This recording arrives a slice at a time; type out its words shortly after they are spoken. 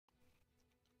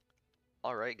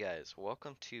Alright guys,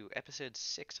 welcome to episode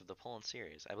 6 of the Poland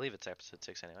series. I believe it's episode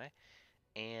 6 anyway.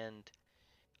 And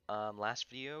last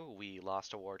video we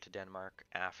lost a war to Denmark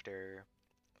after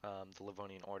the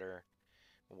Livonian Order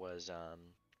was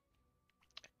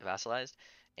vassalized.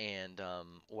 And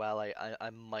while I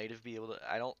might have been able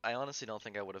to, I honestly don't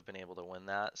think I would have been able to win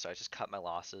that, so I just cut my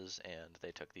losses and they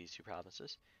took these two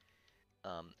provinces.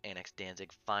 Annexed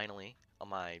Danzig finally.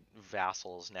 My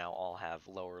vassals now all have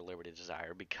lower liberty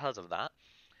desire because of that,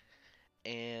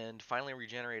 and finally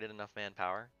regenerated enough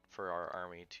manpower for our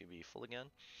army to be full again.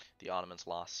 The Ottomans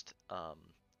lost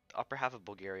upper half of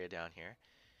Bulgaria down here,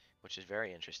 which is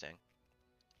very interesting.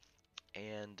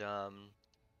 And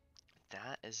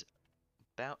that is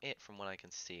about it from what I can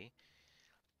see.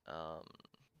 Um,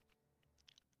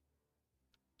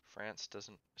 France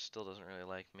still doesn't really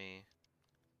like me.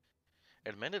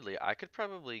 Admittedly, I could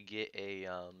probably get a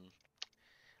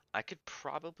I could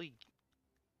probably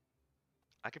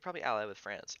ally with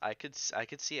France. I could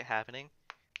see it happening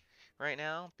right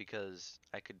now because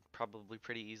I could probably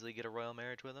pretty easily get a royal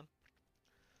marriage with him.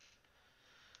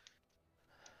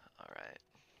 All right.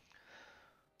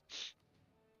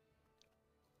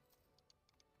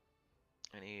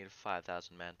 I need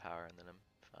 5,000 manpower and then I'm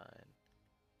fine.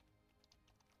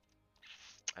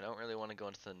 I don't really want to go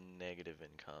into the negative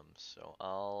income, so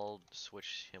I'll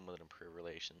switch him with improved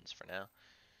relations for now.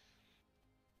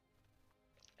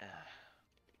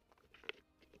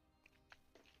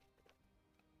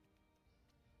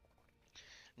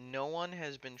 No one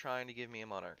has been trying to give me a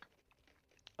monarch.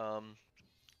 Um,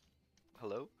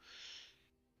 hello?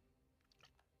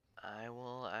 I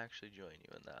will actually join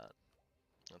you in that.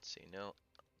 Let's see, no.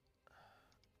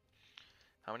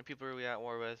 How many people are we at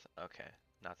war with? Okay,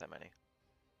 not that many.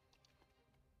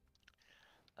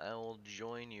 I will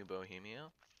join you, Bohemia.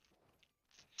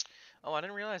 Oh, I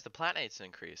didn't realize the Platinate's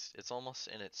increased. It's almost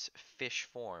in its fish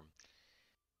form.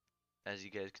 As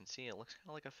you guys can see, it looks kind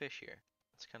of like a fish here.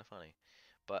 It's kind of funny.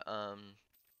 But,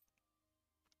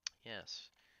 yes.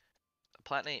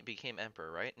 Platinate became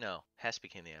emperor, right? No, Hesse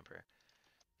became the emperor.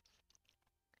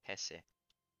 Hesse.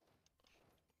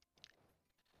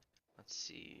 Let's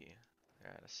see.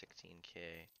 They're at a 16k.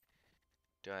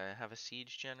 Do I have a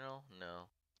siege general? No.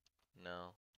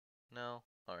 No. No.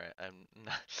 Alright, I'm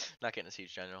not getting a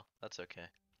siege general. That's okay.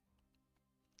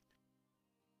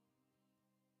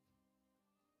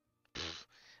 Pfft,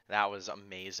 that was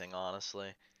amazing,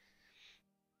 honestly.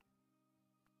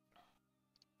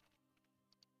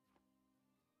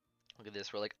 Look at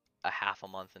this, we're like a half a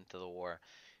month into the war,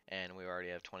 and we already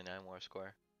have 29 war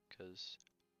score, because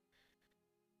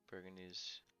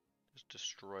Burgundy's just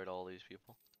destroyed all these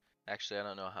people. Actually, I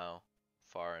don't know how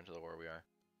far into the war we are.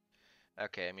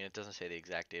 Okay, I mean, it doesn't say the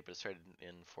exact date, but it started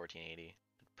in 1480,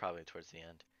 probably towards the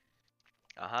end.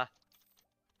 Uh-huh.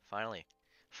 Finally.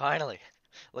 Finally.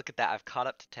 Look at that. I've caught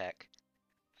up to tech.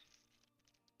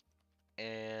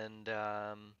 And,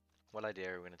 what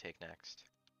idea are we going to take next?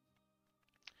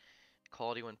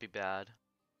 Quality wouldn't be bad,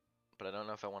 but I don't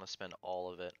know if I want to spend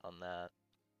all of it on that.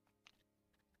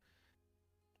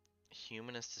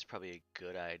 Humanist is probably a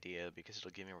good idea because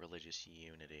it'll give me religious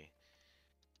unity.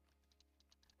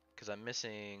 Because I'm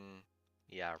missing,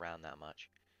 yeah, around that much.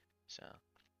 So,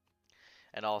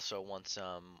 and also once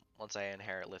I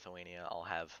inherit Lithuania, I'll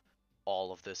have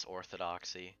all of this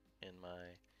orthodoxy in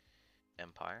my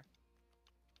empire.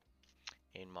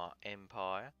 In my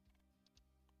empire.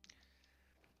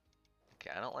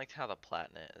 Okay, I don't like how the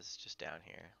Platinate is just down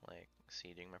here, like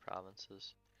sieging my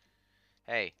provinces.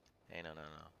 Hey, hey, no, no,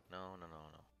 no, no, no, no,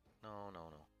 no, no, no,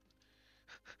 no.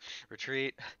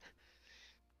 Retreat.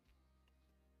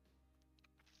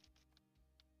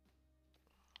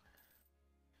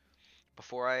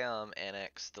 Before I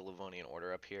annex the Livonian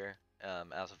Order up here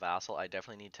as a vassal, I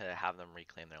definitely need to have them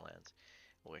reclaim their lands,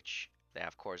 which they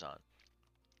have cores on.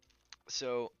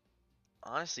 So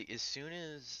honestly, as soon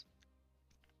as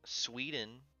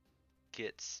Sweden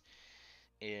gets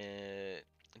a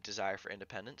desire for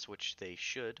independence, which they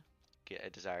should get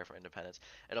a desire for independence,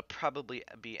 it'll probably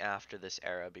be after this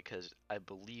era because I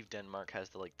believe Denmark has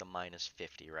the minus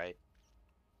 50, right?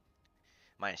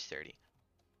 Minus 30.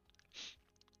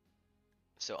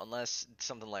 So unless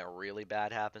something like really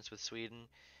bad happens with Sweden,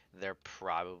 they're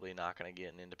probably not going to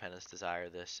get an independence desire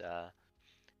this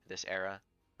era.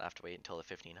 I'll have to wait until the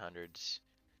 1500s.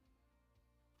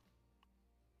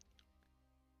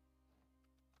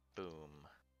 Boom.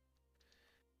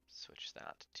 Switch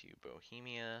that to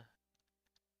Bohemia.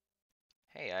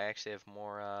 Hey, I actually have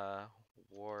more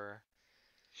war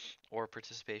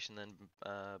participation than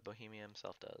Bohemia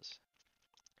himself does.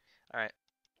 Alright,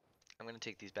 I'm going to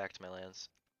take these back to my lands.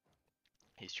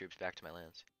 These troops back to my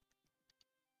lands.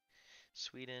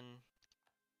 Sweden,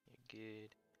 you're good.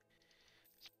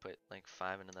 Let's put like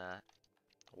 5 into that.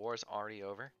 War's already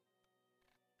over.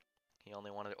 He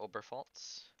only wanted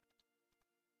Oberpfalz,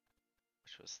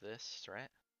 which was this, right?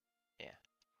 Yeah.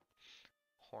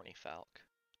 Horny Falk.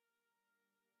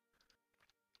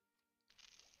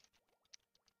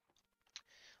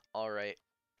 Alright.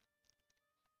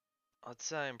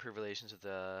 Let's improve relations with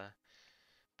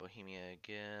Bohemia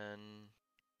again.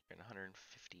 We're in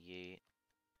 158.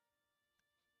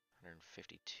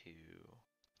 152.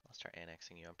 I'll start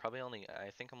annexing you.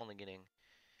 I think I'm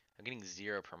getting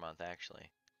 0 per month actually.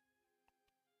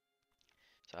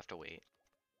 So I have to wait.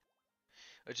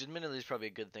 Which admittedly is probably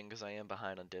a good thing because I am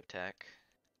behind on dip tech.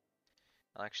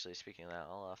 Actually, speaking of that,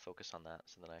 I'll focus on that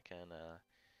so that I can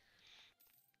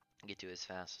get to as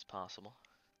fast as possible.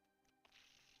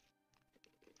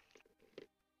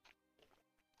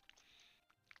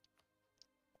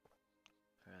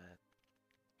 Alright.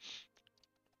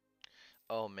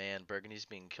 Oh man, Burgundy's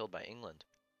being killed by England.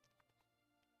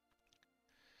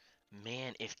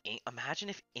 Man, imagine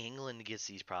if England gets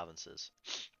these provinces.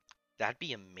 That'd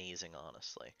be amazing,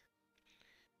 honestly.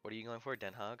 What are you going for,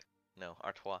 Den Haag? No,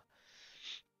 Artois.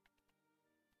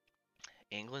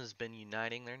 England's been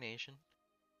uniting their nation.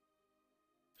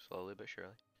 Slowly but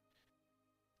surely.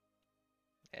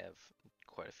 They have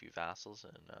quite a few vassals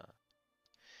and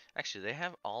actually they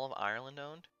have all of Ireland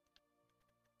owned.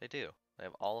 They do. They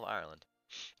have all of Ireland.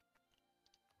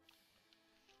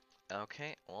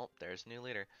 Okay, well, there's a new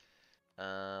leader.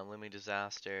 Looming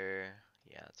disaster.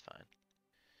 Yeah, that's fine.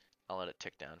 I'll let it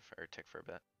tick for a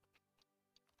bit.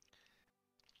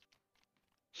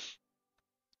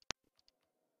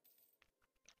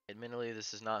 Admittedly,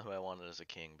 this is not who I wanted as a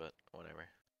king, but whatever.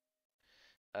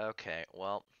 Okay,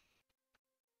 well.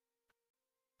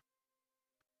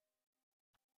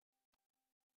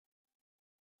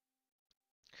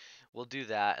 We'll do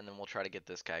that, and then we'll try to get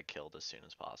this guy killed as soon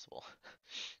as possible.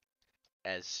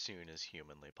 As soon as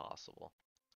humanly possible.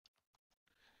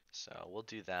 So we'll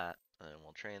do that, and then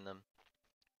we'll train them.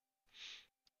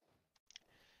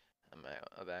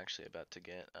 I'm actually about to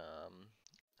get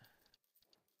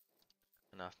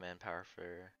enough manpower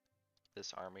for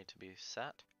this army to be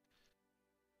set.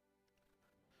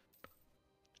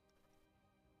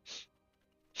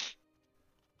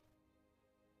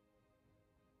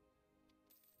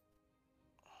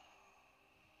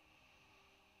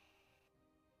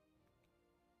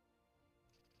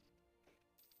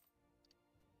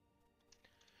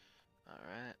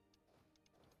 Alright.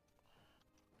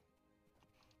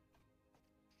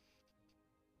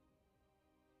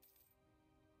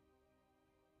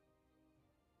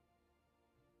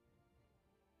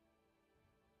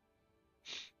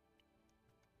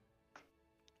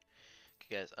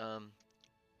 Okay, guys,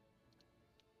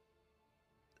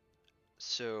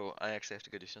 so I actually have to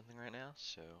go do something right now,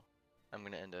 so I'm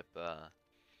gonna end up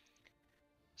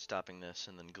stopping this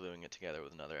and then gluing it together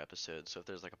with another episode. So if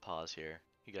there's like a pause here,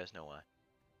 you guys know why.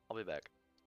 I'll be back.